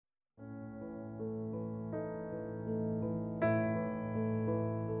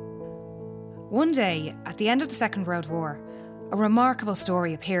One day, at the end of the Second World War, a remarkable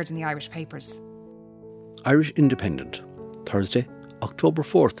story appeared in the Irish papers. Irish Independent, Thursday, October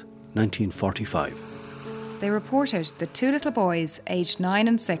 4th, 1945. They reported that 2 little boys, aged 9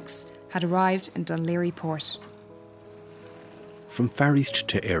 and 6, had arrived in Dún Laoghaire port. From Far East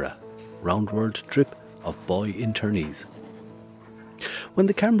to Éire, round-world trip of boy internees. When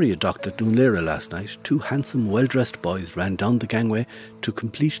the Camry docked at Dún Laoghaire last night, 2 handsome, well-dressed boys ran down the gangway to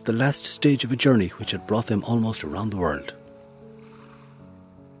complete the last stage of a journey which had brought them almost around the world.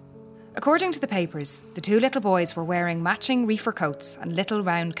 According to the papers, the 2 little boys were wearing matching reefer coats and little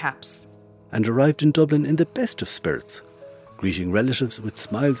round caps. And arrived in Dublin in the best of spirits, greeting relatives with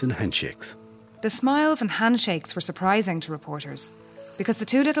smiles and handshakes. The smiles and handshakes were surprising to reporters, because the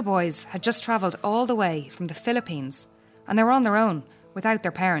 2 little boys had just travelled all the way from the Philippines, and they were on their own, without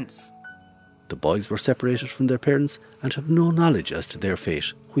their parents. The boys were separated from their parents and have no knowledge as to their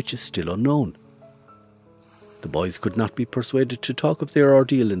fate, which is still unknown. The boys could not be persuaded to talk of their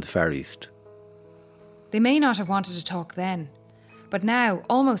ordeal in the Far East. They may not have wanted to talk then, but now,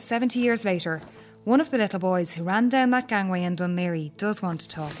 almost 70 years later, one of the little boys who ran down that gangway in Dún Laoghaire does want to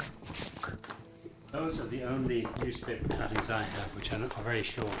talk. Those are the only newspaper cuttings I have, which are very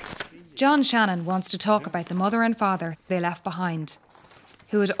short. John Shannon wants to talk about the mother and father they left behind,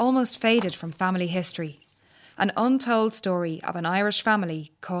 who had almost faded from family history. An untold story of an Irish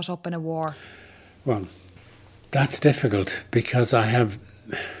family caught up in a war. Well, that's difficult because I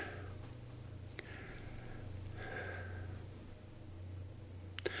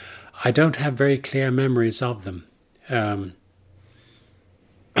don't have very clear memories of them.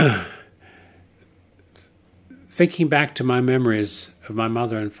 Thinking back to my memories of my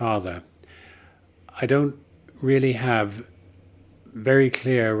mother and father, I don't really have very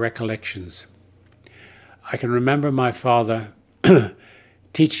clear recollections. I can remember my father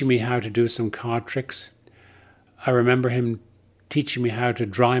teaching me how to do some card tricks. I remember him teaching me how to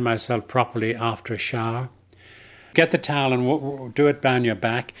dry myself properly after a shower. Get the towel and do it down your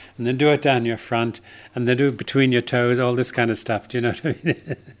back, and then do it down your front, and then do it between your toes, all this kind of stuff. Do you know what I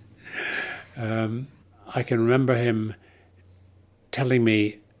mean? I can remember him telling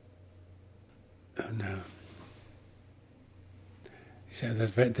me, oh no. He said,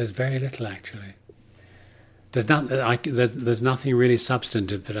 there's very little actually. There's nothing really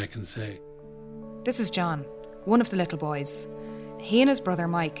substantive that I can say. This is John, one of the little boys. He and his brother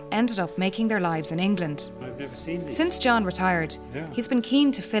Mike ended up making their lives in England. I've never seen these. Since John retired, he's been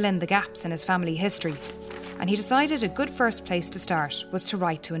keen to fill in the gaps in his family history, and he decided a good first place to start was to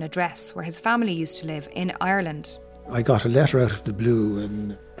write to an address where his family used to live in Ireland. I got a letter out of the blue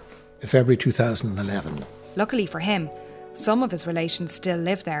in February 2011. Luckily for him, some of his relations still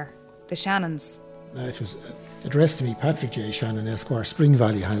live there, the Shannons. It was addressed to me, Patrick J. Shannon, Esquire, Spring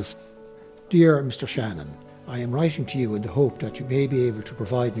Valley House. Dear Mr. Shannon, I am writing to you in the hope that you may be able to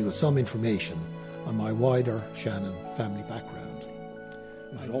provide me with some information on my wider Shannon family background.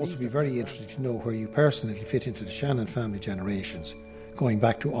 I'd also be very interested to know where you personally fit into the Shannon family generations, going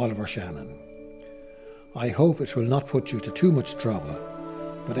back to Oliver Shannon. I hope it will not put you to too much trouble,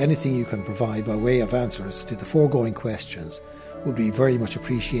 but anything you can provide by way of answers to the foregoing questions would be very much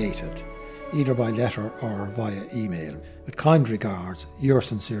appreciated, either by letter or via email. With kind regards, yours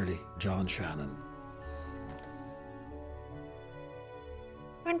sincerely, John Shannon.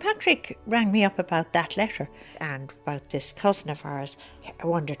 When Patrick rang me up about that letter and about this cousin of ours, I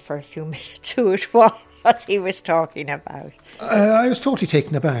wondered for a few minutes who it was he was talking about. I was totally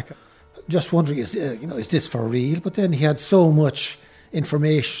taken aback, just wondering, is this for real? But then he had so much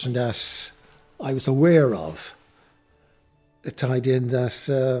information that I was aware of. It tied in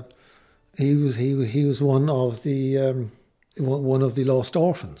that he was one of the Lost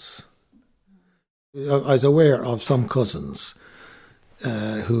Orphans. I was aware of some cousins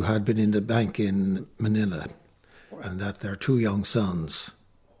who had been in the bank in Manilla, and that their 2 young sons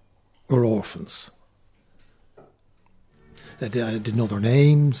were orphans. I didn't know their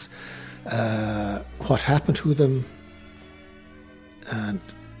names, what happened to them, and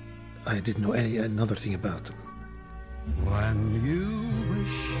I didn't know another thing about them. When you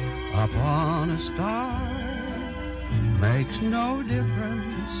wish upon a star, makes no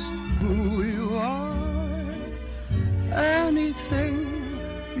difference who you are. Anything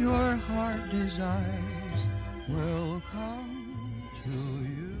your heart desires will come to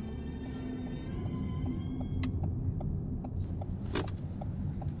you.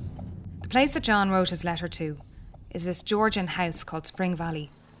 The place that John wrote his letter to is this Georgian house called Spring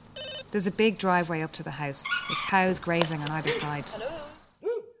Valley. There's a big driveway up to the house with cows grazing on either side.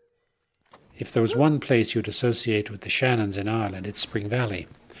 If there was one place you'd associate with the Shannons in Ireland, it's Spring Valley.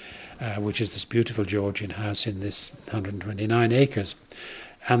 which is this beautiful Georgian house in this 129 acres.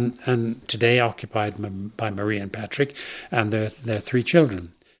 And today occupied by Marie and Patrick and their 3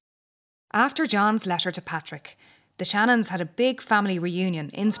 children. After John's letter to Patrick, the Shannons had a big family reunion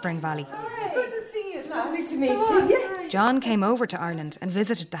in Spring Valley. Good to see you. Lovely to meet you. John came over to Ireland and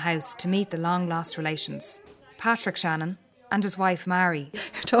visited the house to meet the long-lost relations, Patrick Shannon and his wife Mary.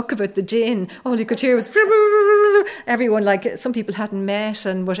 Talk about the gin. All you could hear was everyone, like some people hadn't met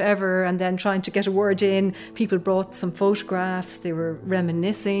and whatever, and then trying to get a word in. People brought some photographs, they were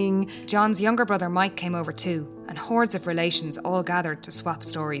reminiscing. John's younger brother Mike came over too, and hordes of relations all gathered to swap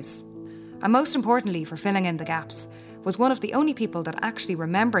stories. And most importantly, for filling in the gaps, was one of the only people that actually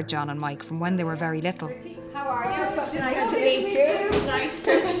remembered John and Mike from when they were very little. How are you? Nice to meet you. It's nice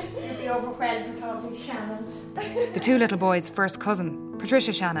to be overwhelmed with all these Shannons. The 2 little boys' first cousin,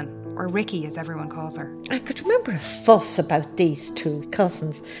 Patricia Shannon, or Ricky as everyone calls her. I could remember a fuss about these 2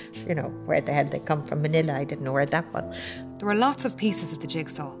 cousins. You know, where the hell they come from. Manilla, I didn't know where that was. There were lots of pieces of the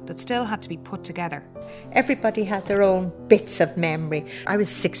jigsaw that still had to be put together. Everybody had their own bits of memory. I was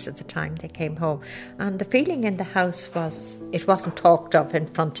 6 at the time they came home, and the feeling in the house was it wasn't talked of in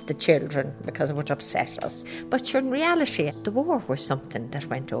front of the children because it would upset us. But in reality, the war was something that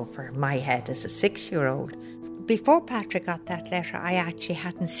went over my head as a 6-year-old. Before Patrick got that letter, I actually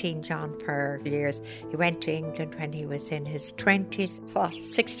hadn't seen John for years. He went to England when he was in his 20s,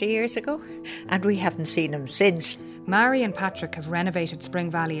 60 years ago? And we haven't seen him since. Mary and Patrick have renovated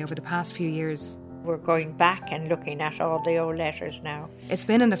Spring Valley over the past few years. We're going back and looking at all the old letters now. It's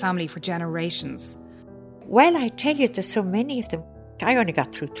been in the family for generations. Well, I tell you, there's so many of them. I only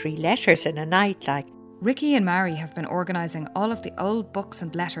got through 3 letters in a night, like. Ricky and Mary have been organising all of the old books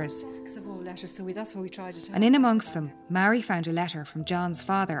and letters. Of old letters, so that's what we tried to tell. And in amongst them, Mary found a letter from John's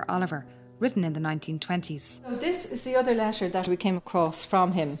father, Oliver, written in the 1920s. So this is the other letter that we came across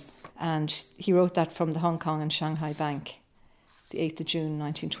from him, and he wrote that from the Hong Kong and Shanghai Bank, the 8th of June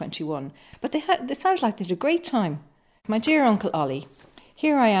 1921. But it sounds like they had a great time. My dear Uncle Ollie,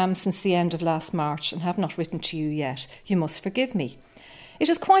 here I am since the end of last March and have not written to you yet. You must forgive me. It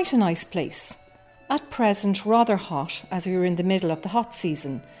is quite a nice place. At present rather hot, as we are in the middle of the hot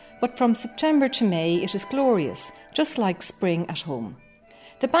season, but from September to May it is glorious, just like spring at home.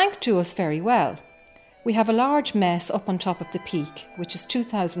 The bank do us very well. We have a large mess up on top of the peak, which is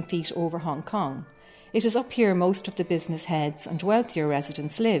 2,000 feet over Hong Kong. It is up here most of the business heads and wealthier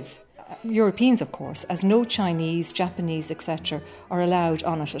residents live. Europeans, of course, as no Chinese, Japanese, etc. are allowed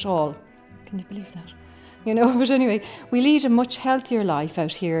on it at all. Can you believe that? But anyway, we lead a much healthier life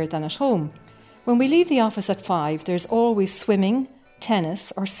out here than at home. When we leave the office at 5, there's always swimming,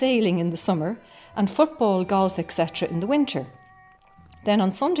 tennis or sailing in the summer, and football, golf, etc. in the winter. Then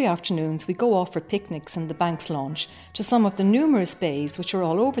on Sunday afternoons we go off for picnics in the bank's launch to some of the numerous bays which are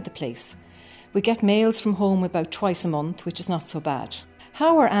all over the place. We get mails from home about twice a month, which is not so bad.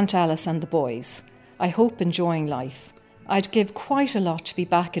 How are Aunt Alice and the boys? I hope enjoying life. I'd give quite a lot to be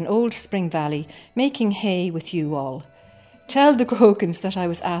back in old Spring Valley, making hay with you all. Tell the Grogans that I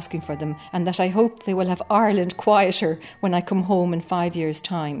was asking for them and that I hope they will have Ireland quieter when I come home in 5 years'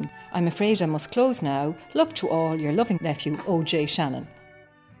 time. I'm afraid I must close now. Love to all, your loving nephew, O.J. Shannon.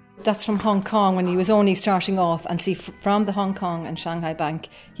 That's from Hong Kong when he was only starting off, and see, from the Hong Kong and Shanghai Bank,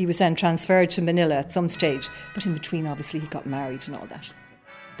 he was then transferred to Manilla at some stage. But in between, obviously, he got married and all that.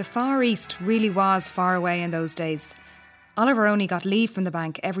 The Far East really was far away in those days. Oliver only got leave from the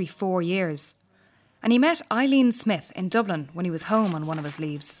bank every 4 years. And he met Eileen Smith in Dublin when he was home on one of his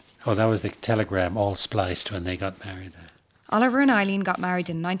leaves. Oh, that was the telegram all spliced when they got married. Oliver and Eileen got married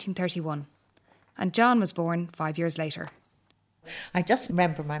in 1931, and John was born 5 years later. I just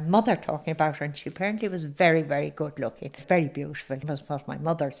remember my mother talking about her, and she apparently was very, very good looking, very beautiful. It was what my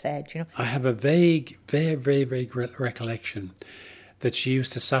mother said, I have a vague, very, very vague recollection that she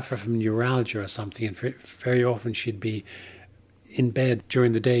used to suffer from neuralgia or something, and very often she'd be in bed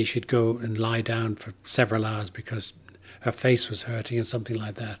during the day. She'd go and lie down for several hours because her face was hurting and something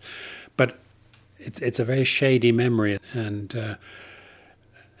like that. But it's a very shady memory, and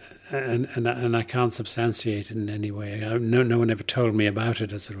I can't substantiate it in any way. No one ever told me about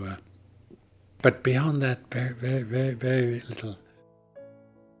it, as it were. But beyond that, very, very, very, very little.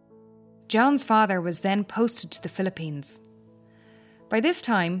 John's father was then posted to the Philippines. By this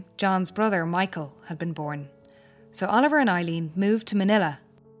time, John's brother Michael had been born. So Oliver and Eileen moved to Manilla.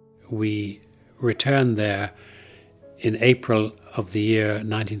 We returned there in April of the year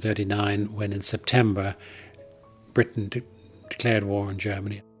 1939, when in September Britain declared war on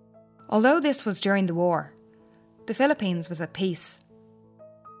Germany. Although this was during the war, the Philippines was at peace.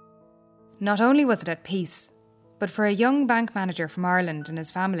 Not only was it at peace, But for a young bank manager from Ireland and his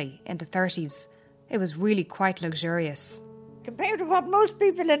family in the 30s, it was really quite luxurious. Compared to what most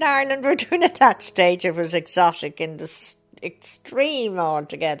people in Ireland were doing at that stage, it was exotic in the extreme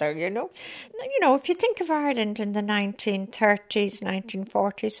altogether, you know. You know, if you think of Ireland in the 1930s,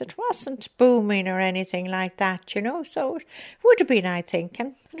 1940s, it wasn't booming or anything like that, you know. So it would have been, I think,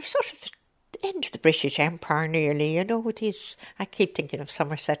 and it was sort of the end of the British Empire nearly, you know, with these, I keep thinking of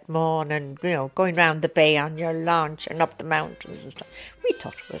Somerset Maugham and, you know, going round the bay on your launch and up the mountains and stuff. We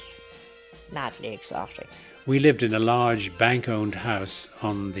thought it was madly exotic. We lived in a large bank-owned house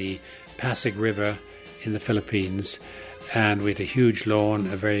on the Pasig River in the Philippines, and we had a huge lawn,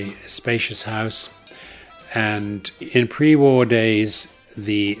 a very spacious house. And in pre-war days,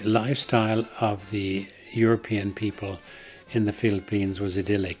 the lifestyle of the European people in the Philippines was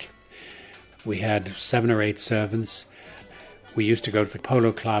idyllic. We had 7 or 8 servants. We used to go to the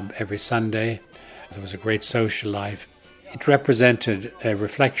polo club every Sunday. There was a great social life. It represented a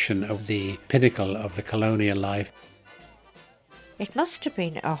reflection of the pinnacle of the colonial life. It must have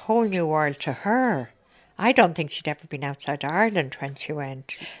been a whole new world to her. I don't think she'd ever been outside Ireland when she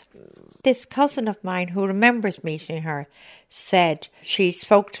went. This cousin of mine who remembers meeting her said she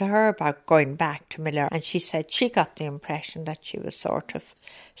spoke to her about going back to Manilla, and she said she got the impression that she was sort of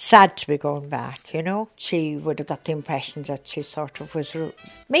sad to be going back, you know. She would have got the impression that she sort of was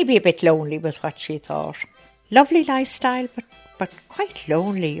maybe a bit lonely was what she thought. Lovely lifestyle, but quite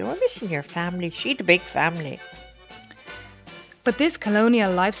lonely. You were missing your family. She had a big family. But this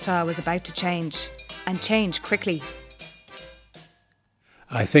colonial lifestyle was about to change, and change quickly.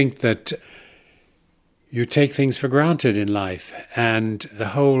 I think that you take things for granted in life, and the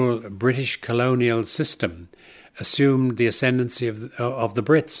whole British colonial system assumed the ascendancy of the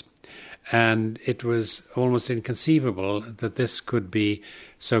Brits, and it was almost inconceivable that this could be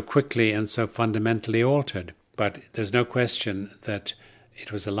so quickly and so fundamentally altered. But there's no question that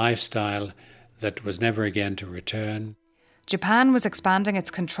it was a lifestyle that was never again to return. Japan was expanding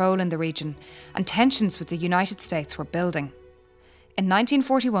its control in the region, and tensions with the United States were building. In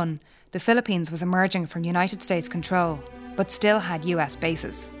 1941, the Philippines was emerging from United States control, but still had US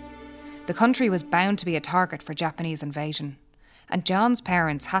bases. The country was bound to be a target for Japanese invasion, and John's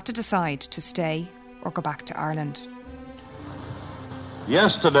parents had to decide to stay or go back to Ireland.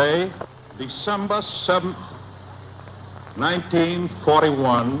 Yesterday, December 7th,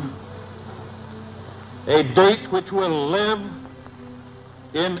 1941, a date which will live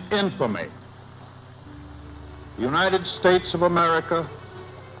in infamy. The United States of America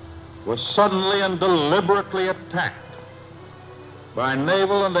was suddenly and deliberately attacked by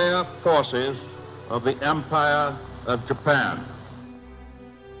naval and air forces of the Empire of Japan.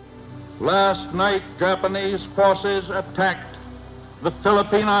 Last night, Japanese forces attacked the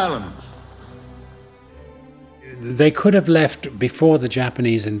Philippine Islands. They could have left before the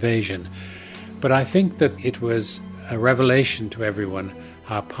Japanese invasion, but I think that it was a revelation to everyone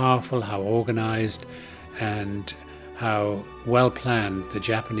how powerful, how organized, and how well planned the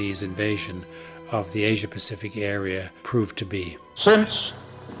Japanese invasion of the Asia-Pacific area proved to be. Since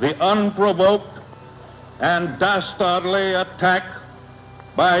the unprovoked and dastardly attack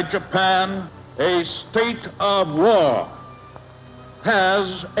by Japan, a state of war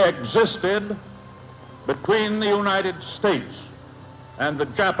has existed between the United States and the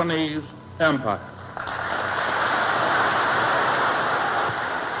Japanese Empire.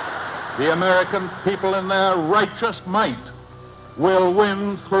 The American people in their righteous might will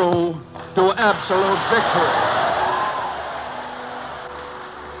win through to absolute victory.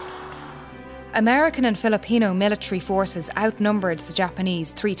 American and Filipino military forces outnumbered the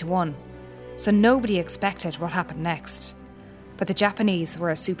Japanese 3-1, so nobody expected what happened next. But the Japanese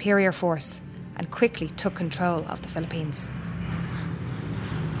were a superior force and quickly took control of the Philippines.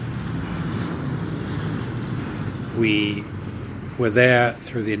 We were there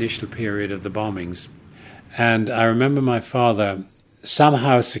through the initial period of the bombings, and I remember my father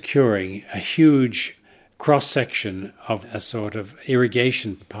somehow securing a huge cross-section of a sort of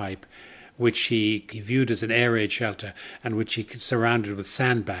irrigation pipe which he viewed as an air raid shelter and which he surrounded with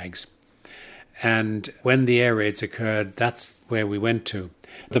sandbags. And when the air raids occurred, that's where we went to.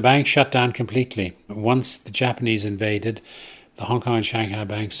 The bank shut down completely. Once the Japanese invaded, the Hong Kong and Shanghai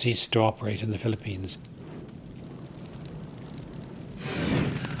Bank ceased to operate in the Philippines.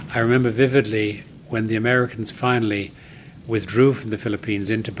 I remember vividly when the Americans finally withdrew from the Philippines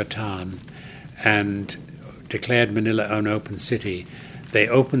into Bataan and declared Manila an open city. They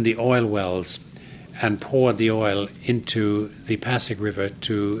opened the oil wells and poured the oil into the Pasig River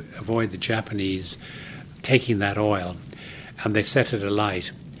to avoid the Japanese taking that oil, and they set it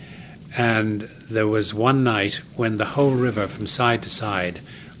alight. And there was one night when the whole river from side to side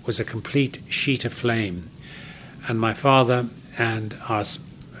was a complete sheet of flame. And my father and our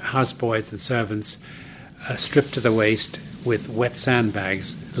houseboys and servants, stripped to the waist with wet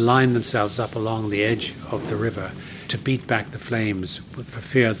sandbags, lined themselves up along the edge of the river to beat back the flames for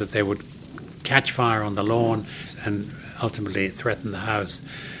fear that they would catch fire on the lawn and ultimately threaten the house.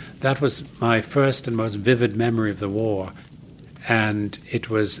 That was my first and most vivid memory of the war, and it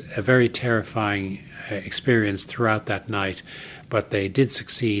was a very terrifying experience throughout that night, but they did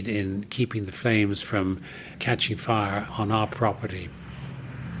succeed in keeping the flames from catching fire on our property.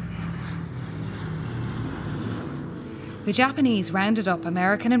 The Japanese rounded up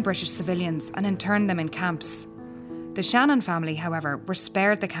American and British civilians and interned them in camps. The Shannon family, however, were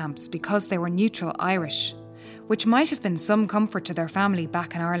spared the camps because they were neutral Irish, which might have been some comfort to their family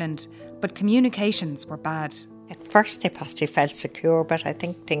back in Ireland, but communications were bad. At first they possibly felt secure, but I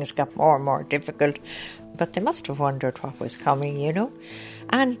think things got more and more difficult. But they must have wondered what was coming, you know.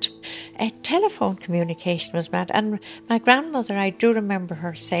 And telephone communication was bad. And my grandmother, I do remember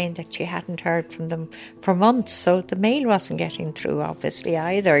her saying that she hadn't heard from them for months, so the mail wasn't getting through, obviously,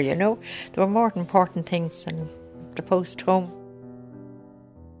 either, you know. There were more important things than the post home.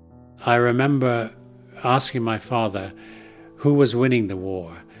 I remember asking my father who was winning the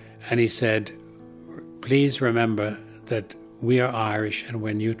war, and he said, "Please remember that we are Irish and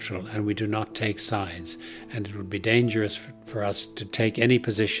we're neutral and we do not take sides, and it would be dangerous for us to take any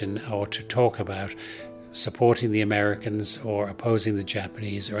position or to talk about supporting the Americans or opposing the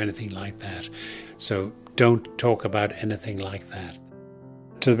Japanese or anything like that. So don't talk about anything like that."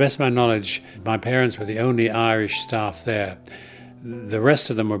 To the best of my knowledge, my parents were the only Irish staff there. The rest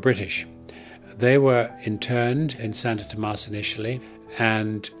of them were British. They were interned in Santa Tomas initially,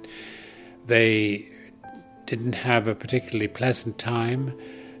 and they didn't have a particularly pleasant time.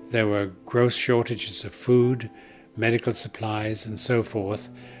 There were gross shortages of food, medical supplies, and so forth.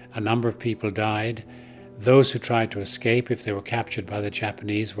 A number of people died. Those who tried to escape, if they were captured by the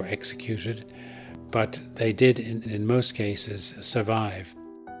Japanese, were executed. But they did, in most cases, survive.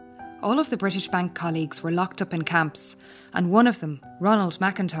 All of the British bank colleagues were locked up in camps, and one of them, Ronald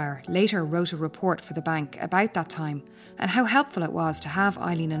McIntyre, later wrote a report for the bank about that time and how helpful it was to have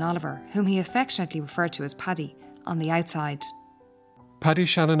Eileen and Oliver, whom he affectionately referred to as Paddy, on the outside. Paddy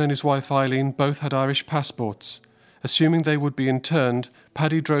Shannon and his wife Eileen both had Irish passports. Assuming they would be interned,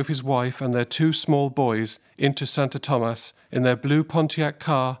 Paddy drove his wife and their two small boys into Santa Tomas in their blue Pontiac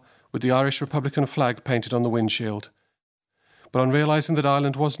car with the Irish Republican flag painted on the windshield. But on realising that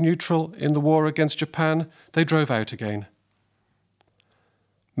Ireland was neutral in the war against Japan, they drove out again.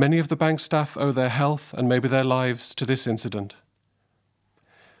 Many of the bank staff owe their health and maybe their lives to this incident.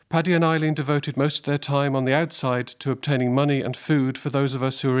 Paddy and Eileen devoted most of their time on the outside to obtaining money and food for those of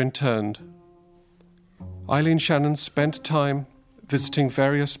us who were interned. Eileen Shannon spent time visiting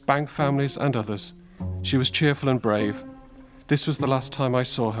various bank families and others. She was cheerful and brave. This was the last time I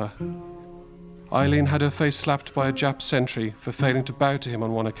saw her. Eileen had her face slapped by a Jap sentry for failing to bow to him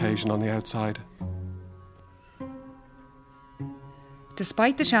on one occasion on the outside.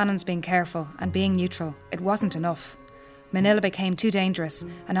 Despite the Shannons being careful and being neutral, it wasn't enough. Manilla became too dangerous,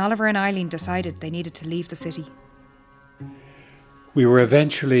 and Oliver and Eileen decided they needed to leave the city. We were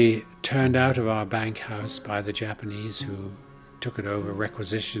eventually turned out of our bank house by the Japanese, who took it over,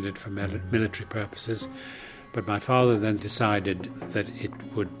 requisitioned it for military purposes. But my father then decided that it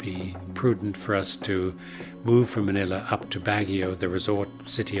would be prudent for us to move from Manila up to Baguio, the resort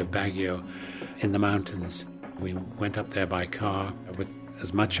city of Baguio, in the mountains. We went up there by car with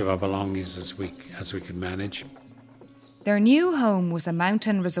as much of our belongings as we could manage. Their new home was a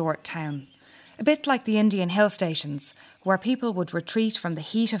mountain resort town, a bit like the Indian hill stations, where people would retreat from the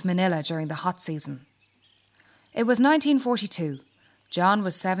heat of Manila during the hot season. It was 1942. John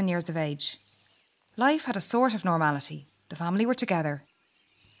was 7 years of age. Life had a sort of normality. The family were together.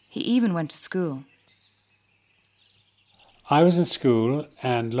 He even went to school. I was in school,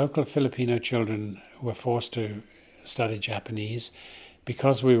 and local Filipino children were forced to study Japanese.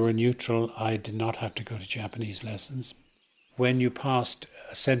 Because we were neutral, I did not have to go to Japanese lessons. When you passed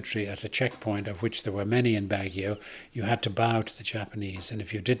a sentry at a checkpoint, of which there were many in Baguio, you had to bow to the Japanese, and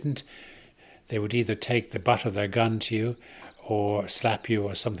if you didn't, they would either take the butt of their gun to you or slap you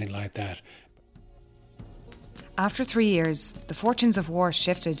or something like that. After 3 years, the fortunes of war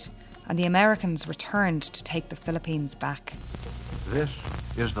shifted and the Americans returned to take the Philippines back. This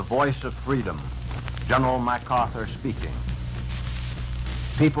is the voice of freedom, General MacArthur speaking.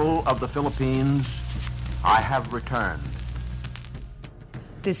 People of the Philippines, I have returned.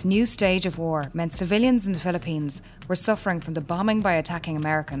 This new stage of war meant civilians in the Philippines were suffering from the bombing by attacking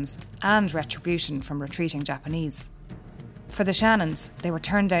Americans and retribution from retreating Japanese. For the Shannons, they were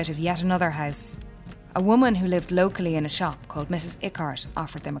turned out of yet another house. A woman who lived locally in a shop called Mrs. Ickart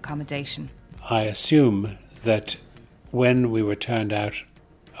offered them accommodation. I assume that when we were turned out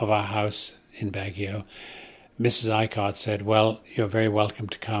of our house in Baguio, Mrs. Ickart said, well, you're very welcome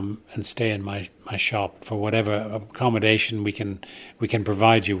to come and stay in my shop for whatever accommodation we can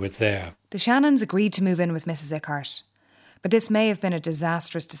provide you with there. The Shannons agreed to move in with Mrs. Ickart. But this may have been a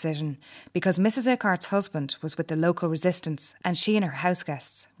disastrous decision because Mrs. Ickart's husband was with the local resistance and she and her house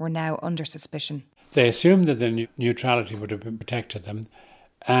guests were now under suspicion. They assumed that their neutrality would have protected them,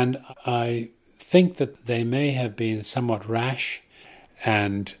 and I think that they may have been somewhat rash,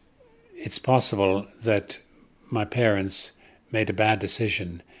 and it's possible that my parents made a bad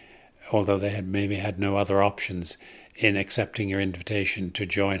decision, although they had maybe had no other options, in accepting your invitation to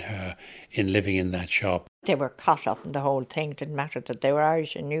join her in living in that shop. They were caught up in the whole thing. It didn't matter that they were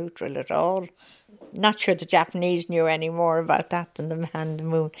Irish and neutral at all. Not sure the Japanese knew any more about that than the man in the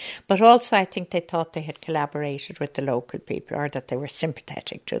moon. But also I think they thought they had collaborated with the local people, or that they were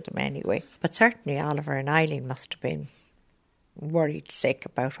sympathetic to them anyway. But certainly Oliver and Eileen must have been worried sick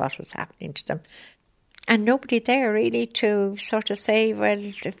about what was happening to them. And nobody there really to sort of say, well,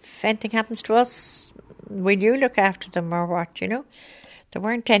 if anything happens to us, will you look after them or what, you know? There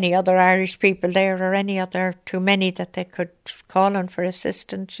weren't any other Irish people there or any other, too many that they could call on for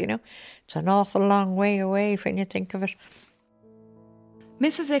assistance, you know. It's an awful long way away when you think of it.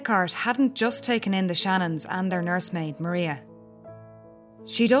 Mrs. Ickart hadn't just taken in the Shannons and their nursemaid, Maria.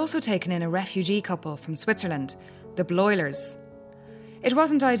 She'd also taken in a refugee couple from Switzerland, the Bloilers. It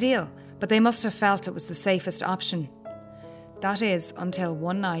wasn't ideal, but they must have felt it was the safest option. That is, until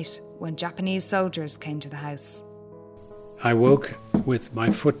one night when Japanese soldiers came to the house. I woke with my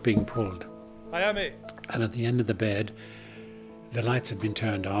foot being pulled. And at the end of the bed, the lights had been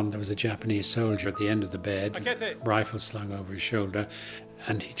turned on. There was a Japanese soldier at the end of the bed, rifle slung over his shoulder,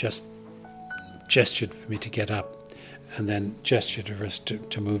 and he just gestured for me to get up and then gestured for us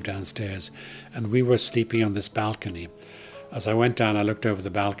to move downstairs. And we were sleeping on this balcony. As I went down, I looked over the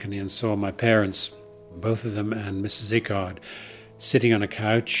balcony and saw my parents, both of them and Mrs. Ickard, sitting on a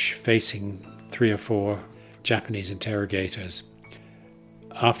couch facing 3 or 4 Japanese interrogators.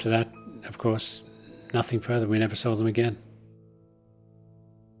 After that, of course, nothing further. We never saw them again.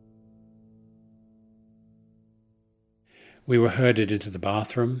 We were herded into the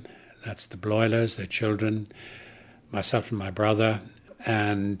bathroom. That's the Bloilers, their children, myself and my brother,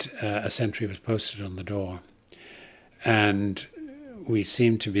 and a sentry was posted on the door. And we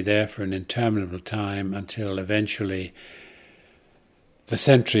seemed to be there for an interminable time until eventually the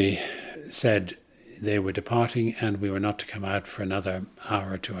sentry said they were departing and we were not to come out for another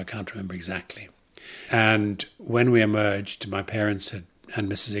hour or 2. I can't remember exactly. And when we emerged, my parents and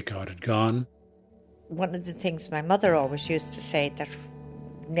Mrs. Ickard had gone. One of the things my mother always used to say, that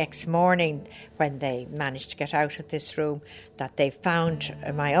next morning when they managed to get out of this room, that they found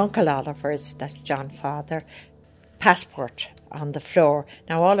my Uncle Oliver's, that's John's father, passport on the floor.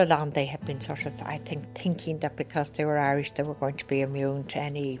 Now all along they had been sort of, I think, thinking that because they were Irish they were going to be immune to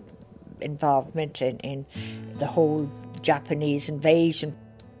any involvement in the whole Japanese invasion.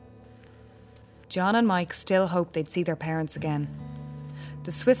 John and Mike still hoped they'd see their parents again.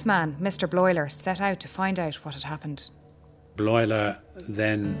 The Swiss man, Mr. Bloiler, set out to find out what had happened. Bloiler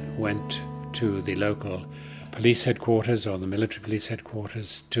then went to the local police headquarters or the military police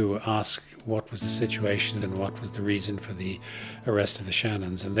headquarters to ask what was the situation and what was the reason for the arrest of the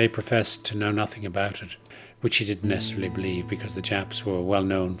Shannons, and they professed to know nothing about it, which he didn't necessarily believe because the Japs were well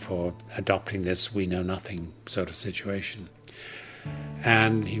known for adopting this we know nothing sort of situation.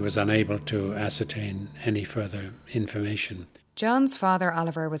 And he was unable to ascertain any further information. John's father,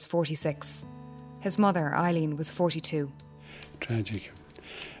 Oliver, was 46. His mother, Eileen, was 42. Tragic.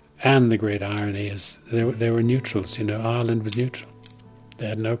 And the great irony is they were neutrals. You know, Ireland was neutral. They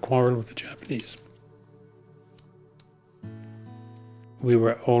had no quarrel with the Japanese. We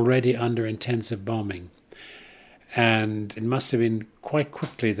were already under intensive bombing. And it must have been quite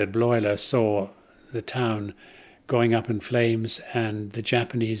quickly that Bloiler saw the town going up in flames, and the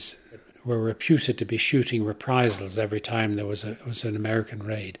Japanese were reputed to be shooting reprisals every time there was an American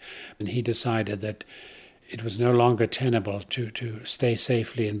raid. And he decided that it was no longer tenable to stay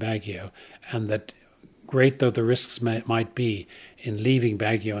safely in Baguio, and that great though the risks might be in leaving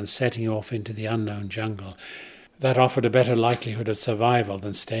Baguio and setting off into the unknown jungle, that offered a better likelihood of survival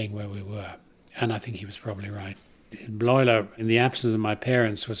than staying where we were. And I think he was probably right. Bloiler, in the absence of my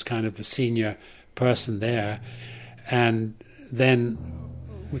parents, was kind of the senior person there. And then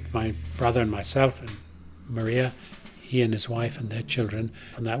with my brother and myself and Maria, he and his wife and their children,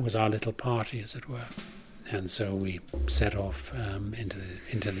 and that was our little party, as it were. And so we set off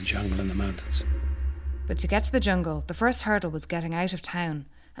into the jungle in the mountains. But to get to the jungle, the first hurdle was getting out of town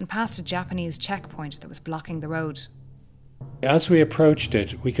and past a Japanese checkpoint that was blocking the road. As we approached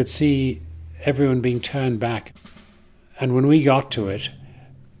it, we could see everyone being turned back. And when we got to it,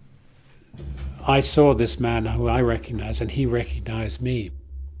 I saw this man who I recognised, and he recognised me.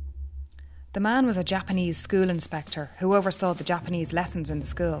 The man was a Japanese school inspector who oversaw the Japanese lessons in the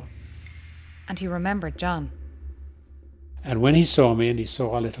school. And he remembered John. And when he saw me and he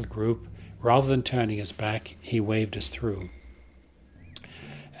saw our little group, rather than turning his back, he waved us through.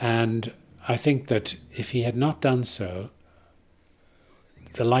 And I think that if he had not done so,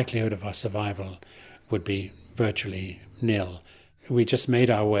 the likelihood of our survival would be virtually nil. We just made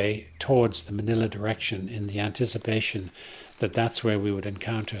our way towards the Manilla direction in the anticipation that that's where we would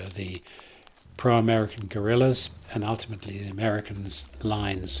encounter the pro-American guerrillas and ultimately the Americans'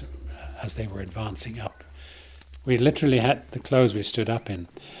 lines as they were advancing up. We literally had the clothes we stood up in.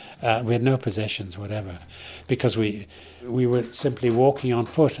 We had no possessions whatever, because we were simply walking on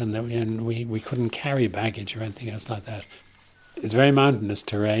foot, and we couldn't carry baggage or anything else like that. It's very mountainous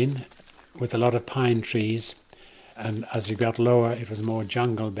terrain with a lot of pine trees, and as you got lower it was more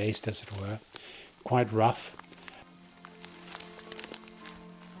jungle-based, as it were, quite rough.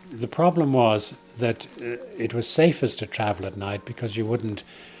 The problem was that it was safest to travel at night because you wouldn't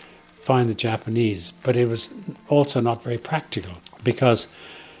find the Japanese, but it was also not very practical because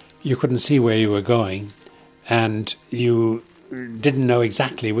you couldn't see where you were going and you didn't know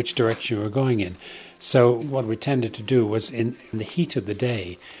exactly which direction you were going in. So what we tended to do was in the heat of the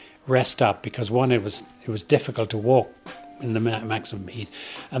day rest up, because one, it was difficult to walk in the maximum heat,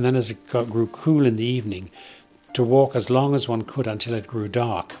 and then as it grew cool in the evening, to walk as long as one could until it grew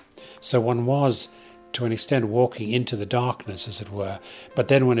dark. So one was, to an extent, walking into the darkness, as it were, but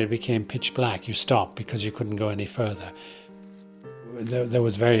then when it became pitch black, you stopped because you couldn't go any further. There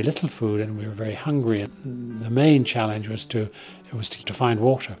was very little food and we were very hungry, and the main challenge was to find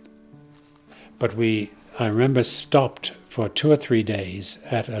water. But I remember, stopped for 2 or 3 days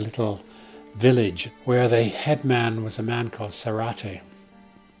at a little village where the headman was a man called Sarate,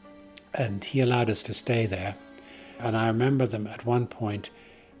 and he allowed us to stay there. And I remember them at one point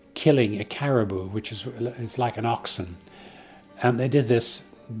killing a caribou, which is like an oxen, and they did this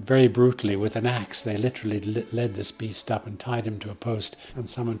very brutally with an axe. They literally led this beast up and tied him to a post, and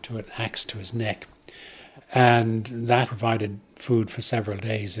someone took an axe to his neck, and that provided food for several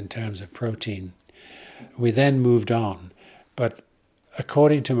days in terms of protein. We then moved on, but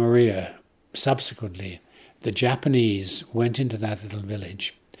according to Maria, subsequently the Japanese went into that little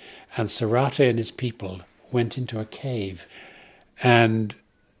village, and Sarate and his people went into a cave, and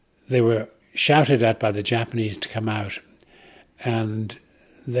they were shouted at by the Japanese to come out, and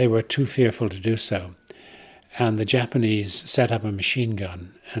they were too fearful to do so. And the Japanese set up a machine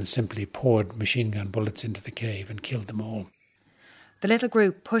gun and simply poured machine gun bullets into the cave and killed them all. The little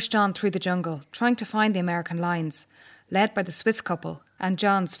group pushed on through the jungle, trying to find the American lines, led by the Swiss couple and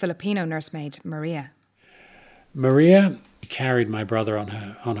John's Filipino nursemaid, Maria. Maria carried my brother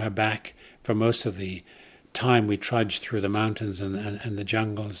on her back for most of the time we trudged through the mountains and the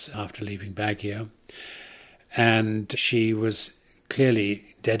jungles after leaving Baguio. And she was clearly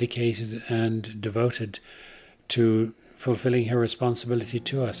dedicated and devoted to fulfilling her responsibility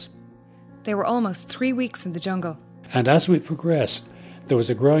to us. They were almost 3 weeks in the jungle. And as we progressed, there was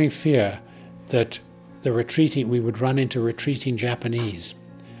a growing fear that we would run into retreating Japanese,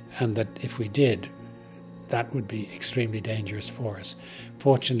 and that if we did, that would be extremely dangerous for us.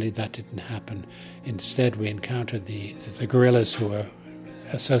 Fortunately, that didn't happen. Instead, we encountered the guerrillas who were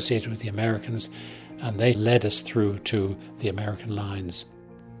associated with the Americans, and they led us through to the American lines.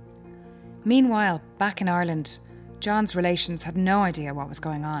 Meanwhile, back in Ireland, John's relations had no idea what was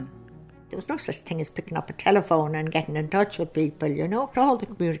going on. There was no such thing as picking up a telephone and getting in touch with people, you know. All the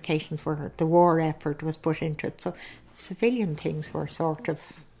communications the war effort was put into it, so civilian things were sort of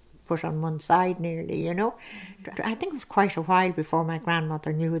put on one side nearly, you know. I think it was quite a while before my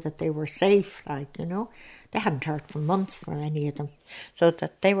grandmother knew that they were safe, like, you know. They hadn't heard for months from any of them. So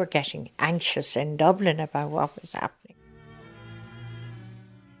that they were getting anxious in Dublin about what was happening.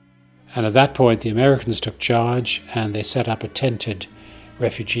 And at that point, the Americans took charge and they set up a tented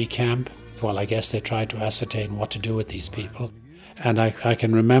refugee camp. Well, I guess they tried to ascertain what to do with these people. And I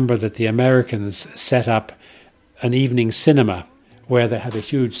can remember that the Americans set up an evening cinema where they had a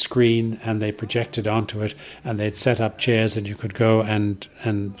huge screen and they projected onto it, and they'd set up chairs and you could go and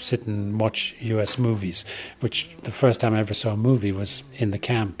sit and watch US movies, which the first time I ever saw a movie was in the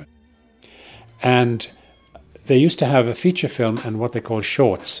camp. And they used to have a feature film and what they call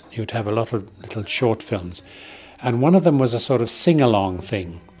shorts. You'd have a lot of little short films. And one of them was a sort of sing-along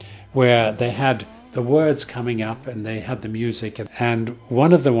thing where they had the words coming up and they had the music. And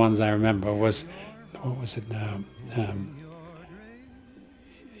one of the ones I remember was, what was it now?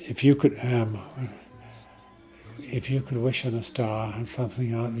 If you could wish on a star, something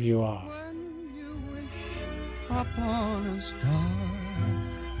you are. When you wish upon a star,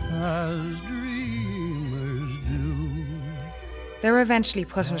 as dreamers do. They were eventually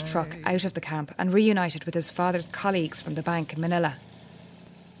put in a truck out of the camp and reunited with his father's colleagues from the bank in Manilla.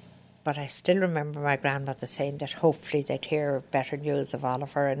 But I still remember my grandmother saying that hopefully they'd hear better news of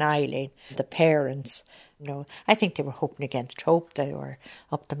Oliver and Eileen, the parents. You know, I think they were hoping against hope. They were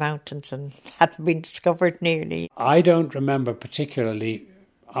up the mountains and hadn't been discovered nearly. I don't remember particularly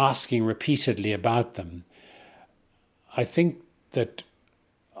asking repeatedly about them. I think that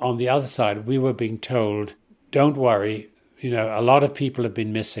on the other side, we were being told, don't worry, you know, a lot of people have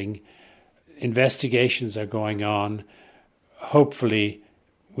been missing. Investigations are going on. Hopefully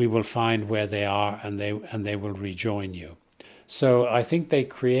we will find where they are and they will rejoin you. So I think they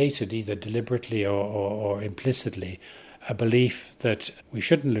created, either deliberately or implicitly, a belief that we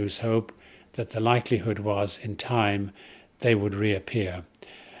shouldn't lose hope, that the likelihood was in time they would reappear.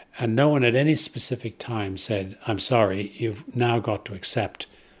 And no one at any specific time said, I'm sorry, you've now got to accept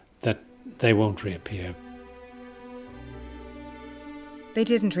that they won't reappear. They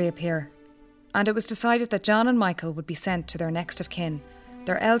didn't reappear, and it was decided that John and Michael would be sent to their next of kin,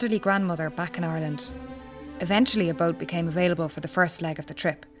 their elderly grandmother back in Ireland. Eventually a boat became available for the first leg of the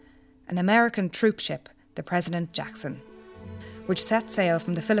trip, an American troop ship, the President Jackson, which set sail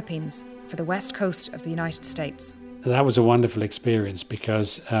from the Philippines for the west coast of the United States. That was a wonderful experience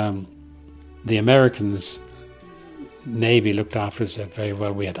because the Americans' Navy looked after us very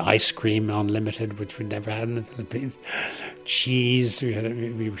well. We had ice cream unlimited, which we never had in the Philippines. Cheese,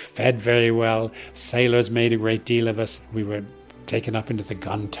 we were fed very well. Sailors made a great deal of us. We were taken up into the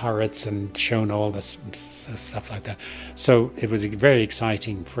gun turrets and shown all this stuff like that. So it was very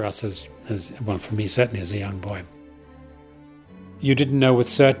exciting for us as well, for me certainly as a young boy. You didn't know with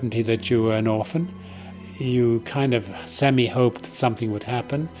certainty that you were an orphan. You kind of semi-hoped that something would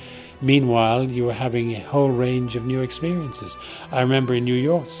happen. Meanwhile, you were having a whole range of new experiences. I remember in New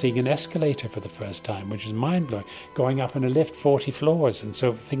York seeing an escalator for the first time, which was mind-blowing, going up in a lift 40 floors, and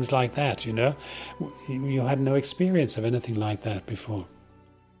so things like that, you know. You had no experience of anything like that before.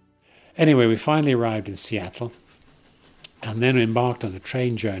 Anyway, we finally arrived in Seattle and then embarked on a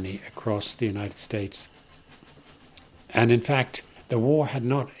train journey across the United States. And in fact, the war had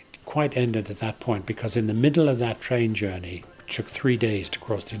not quite ended at that point, because in the middle of that train journey, it took 3 days to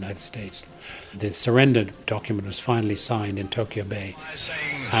cross the United States, the surrender document was finally signed in Tokyo Bay.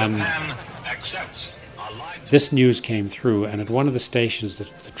 And this news came through, and at one of the stations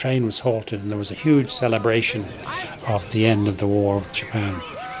the train was halted and there was a huge celebration of the end of the war with Japan.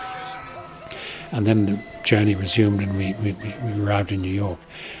 And then the journey resumed and we arrived in New York.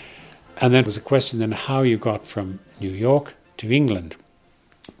 And then it was a question then how you got from New York to England.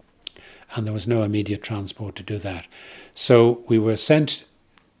 And there was no immediate transport to do that. So we were sent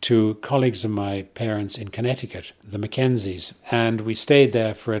to colleagues of my parents in Connecticut, the Mackenzies, and we stayed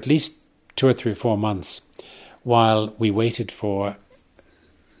there for at least 2 or 3 or 4 months while we waited for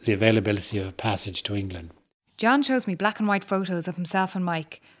the availability of a passage to England. John shows me black and white photos of himself and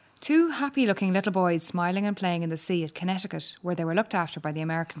Mike, 2 happy-looking little boys smiling and playing in the sea at Connecticut, where they were looked after by the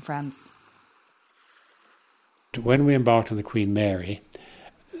American friends. When we embarked on the Queen Mary,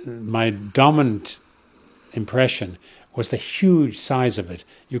 my dominant impression was the huge size of it.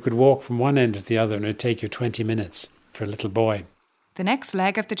 You could walk from one end to the other and it would take you 20 minutes for a little boy. The next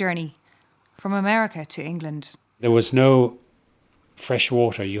leg of the journey, from America to England. There was no fresh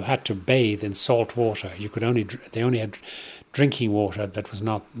water. You had to bathe in salt water. They only had drinking water that was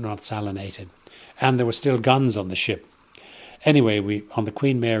not salinated. And there were still guns on the ship. Anyway, on the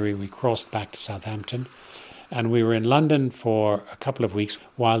Queen Mary, we crossed back to Southampton. And we were in London for a couple of weeks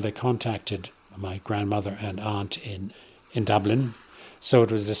while they contacted my grandmother and aunt in Dublin. So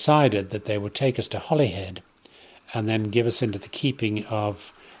it was decided that they would take us to Holyhead and then give us into the keeping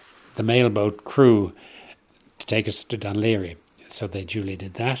of the mailboat crew to take us to Dunleary. So they duly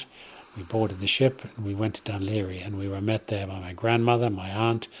did that. We boarded the ship and we went to Dunleary, and we were met there by my grandmother, my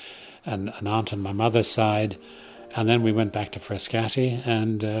aunt, and an aunt on my mother's side. And then we went back to Frascati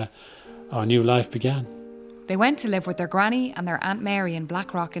and our new life began. They went to live with their granny and their Aunt Mary in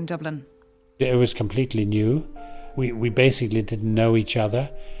Blackrock in Dublin. It was completely new. We basically didn't know each other,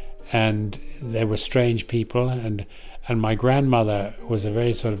 and they were strange people, and my grandmother was a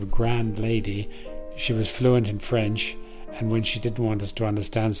very sort of grand lady. She was fluent in French, and when she didn't want us to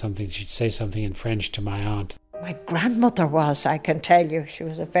understand something, she'd say something in French to my aunt. My grandmother was, I can tell you. She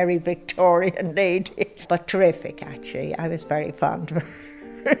was a very Victorian lady, but terrific, actually. I was very fond of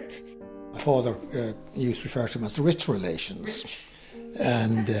her. My father used to refer to them as the rich relations.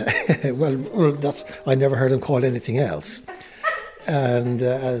 And, well, that's, I never heard him call anything else. And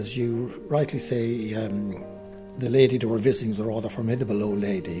as you rightly say, the lady they were visiting was a rather formidable old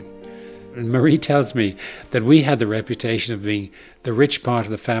lady. And Marie tells me that we had the reputation of being the rich part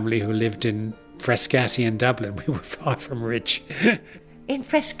of the family who lived in Frascati in Dublin. We were far from rich. In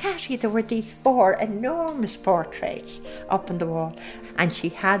Frascati there were these 4 enormous portraits up on the wall, and she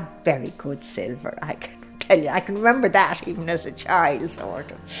had very good silver, I can tell you. I can remember that even as a child,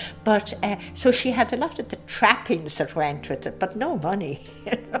 sort of. But so she had a lot of the trappings that went with it, but no money,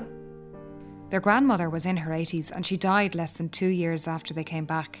 you know. Their grandmother was in her 80s and she died less than 2 years after they came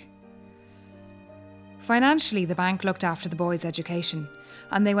back. Financially, the bank looked after the boys' education,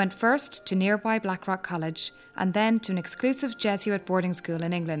 and they went first to nearby Blackrock College and then to an exclusive Jesuit boarding school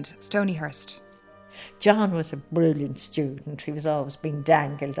in England, Stonyhurst. John was a brilliant student. He was always being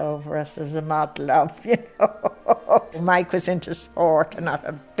dangled over us as a model of, you know. Mike was into sport and not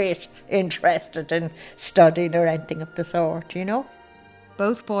a bit interested in studying or anything of the sort, you know.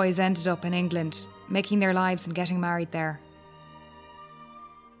 Both boys ended up in England, making their lives and getting married there.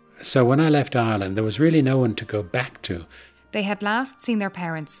 So when I left Ireland, there was really no one to go back to. They had last seen their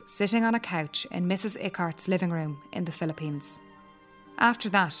parents sitting on a couch in Mrs. Ickart's living room in the Philippines. After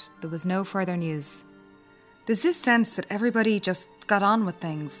that, there was no further news. There's this sense that everybody just got on with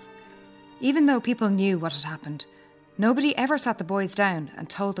things. Even though people knew what had happened, nobody ever sat the boys down and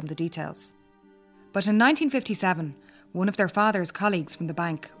told them the details. But in 1957, one of their father's colleagues from the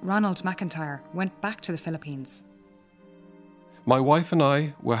bank, Ronald McIntyre, went back to the Philippines. My wife and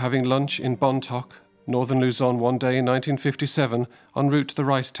I were having lunch in Bontoc, northern Luzon, one day in 1957, en route to the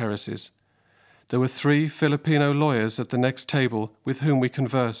rice terraces. There were 3 Filipino lawyers at the next table with whom we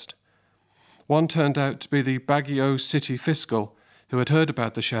conversed. One turned out to be the Baguio city fiscal who had heard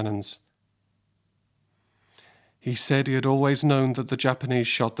about the Shannons. He said he had always known that the Japanese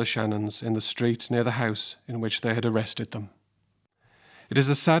shot the Shannons in the street near the house in which they had arrested them. It is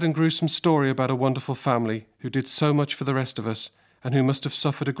a sad and gruesome story about a wonderful family who did so much for the rest of us and who must have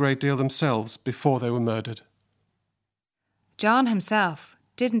suffered a great deal themselves before they were murdered. John himself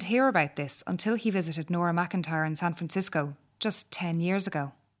didn't hear about this until he visited Nora McIntyre in San Francisco just 10 years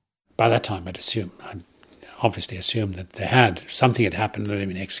ago. By that time, I'd obviously assumed that something had happened that had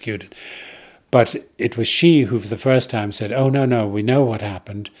been executed. But it was she who for the first time said, "Oh, no, we know what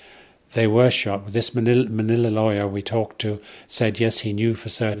happened. They were shot." This Manilla lawyer we talked to said, yes, he knew for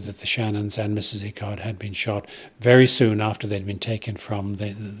certain that the Shannons and Mrs. Ickard had been shot very soon after they'd been taken from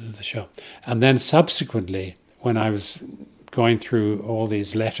the show. And then subsequently, when I was going through all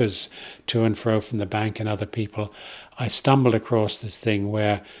these letters to and fro from the bank and other people, I stumbled across this thing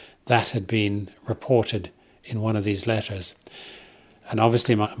where that had been reported in one of these letters. And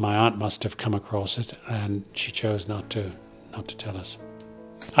obviously my aunt must have come across it, and she chose not to tell us.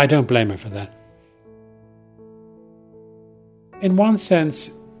 I don't blame her for that. In one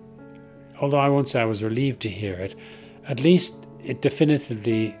sense, although I won't say I was relieved to hear it, at least it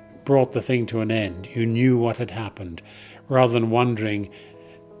definitively brought the thing to an end. You knew what had happened, rather than wondering,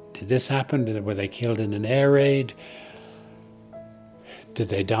 did this happen? Were they killed in an air raid? Did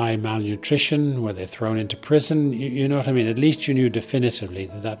they die in malnutrition? Were they thrown into prison? You know what I mean? At least you knew definitively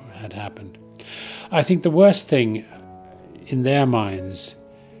that had happened. I think the worst thing in their minds,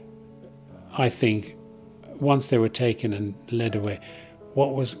 I think, once they were taken and led away,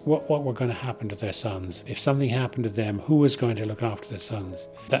 what were going to happen to their sons? If something happened to them, who was going to look after their sons?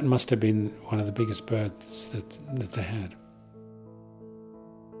 That must have been one of the biggest burdens that they had.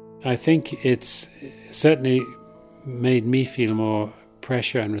 I think it's certainly made me feel more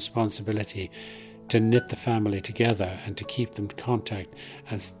pressure and responsibility to knit the family together and to keep them in contact,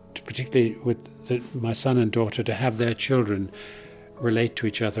 and particularly with my son and daughter, to have their children relate to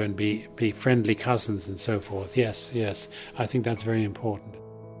each other and be friendly cousins and so forth. Yes, I think that's very important.